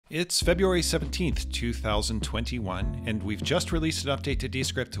It's February 17th, 2021, and we've just released an update to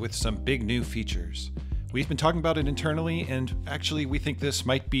Descript with some big new features. We've been talking about it internally, and actually we think this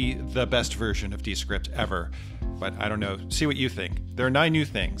might be the best version of Descript ever. But I don't know, see what you think. There are 9 new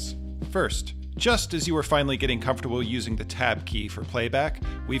things. First, just as you were finally getting comfortable using the tab key for playback,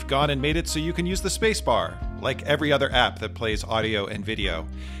 we've gone and made it so you can use the spacebar, like every other app that plays audio and video.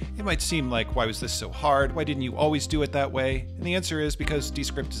 It might seem like, why was this so hard? Why didn't you always do it that way? And the answer is because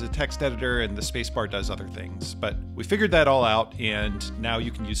Descript is a text editor and the spacebar does other things. But we figured that all out, and now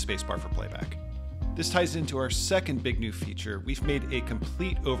you can use spacebar for playback. This ties into our second big new feature. We've made a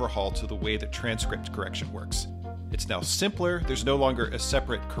complete overhaul to the way that transcript correction works. It's now simpler, there's no longer a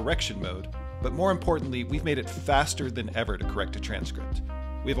separate correction mode, but more importantly, we've made it faster than ever to correct a transcript.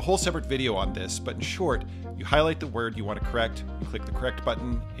 We have a whole separate video on this, but in short, you highlight the word you want to correct, you click the correct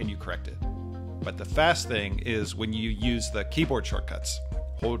button, and you correct it. But the fast thing is when you use the keyboard shortcuts.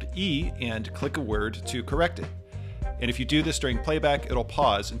 Hold E and click a word to correct it. And if you do this during playback, it'll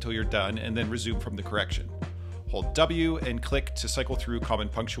pause until you're done and then resume from the correction. Hold W and click to cycle through common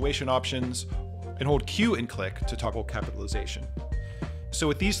punctuation options, and hold Q and click to toggle capitalization. So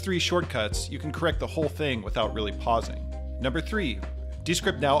with these 3 shortcuts, you can correct the whole thing without really pausing. Number 3,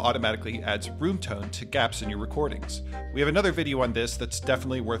 Descript now automatically adds room tone to gaps in your recordings. We have another video on this that's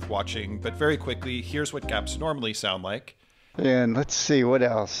definitely worth watching, but very quickly, here's what gaps normally sound like. And let's see, what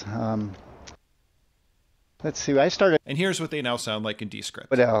else? Let's see, And here's what they now sound like in Descript.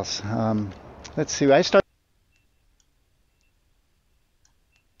 What else? Let's see, I started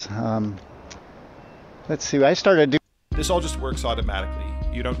This all just works automatically.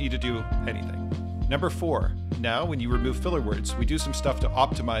 You don't need to do anything. Number 4, now when you remove filler words, we do some stuff to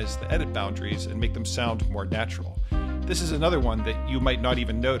optimize the edit boundaries and make them sound more natural. This is another one that you might not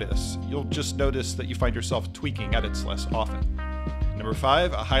even notice. You'll just notice that you find yourself tweaking edits less often. Number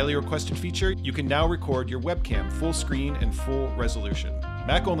 5, a highly requested feature, you can now record your webcam full screen and full resolution.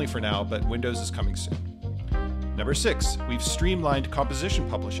 Mac only for now, but Windows is coming soon. Number 6, we've streamlined composition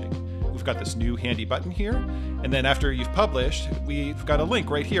publishing. We've got this new handy button here, and then after you've published, we've got a link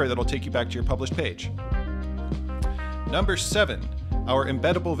right here that'll take you back to your published page. Number 7, our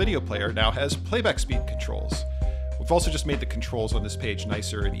embeddable video player now has playback speed controls. We've also just made the controls on this page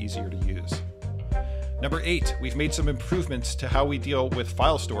nicer and easier to use. Number 8, we've made some improvements to how we deal with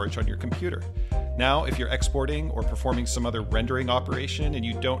file storage on your computer. Now, if you're exporting or performing some other rendering operation and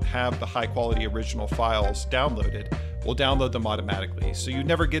you don't have the high-quality original files downloaded, we'll download them automatically, so you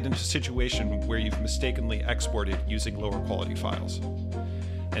never get into a situation where you've mistakenly exported using lower-quality files.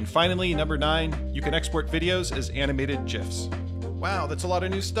 And finally, number 9, you can export videos as animated GIFs. Wow, that's a lot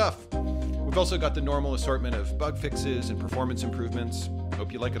of new stuff! We've also got the normal assortment of bug fixes and performance improvements.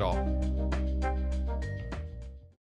 Hope you like it all.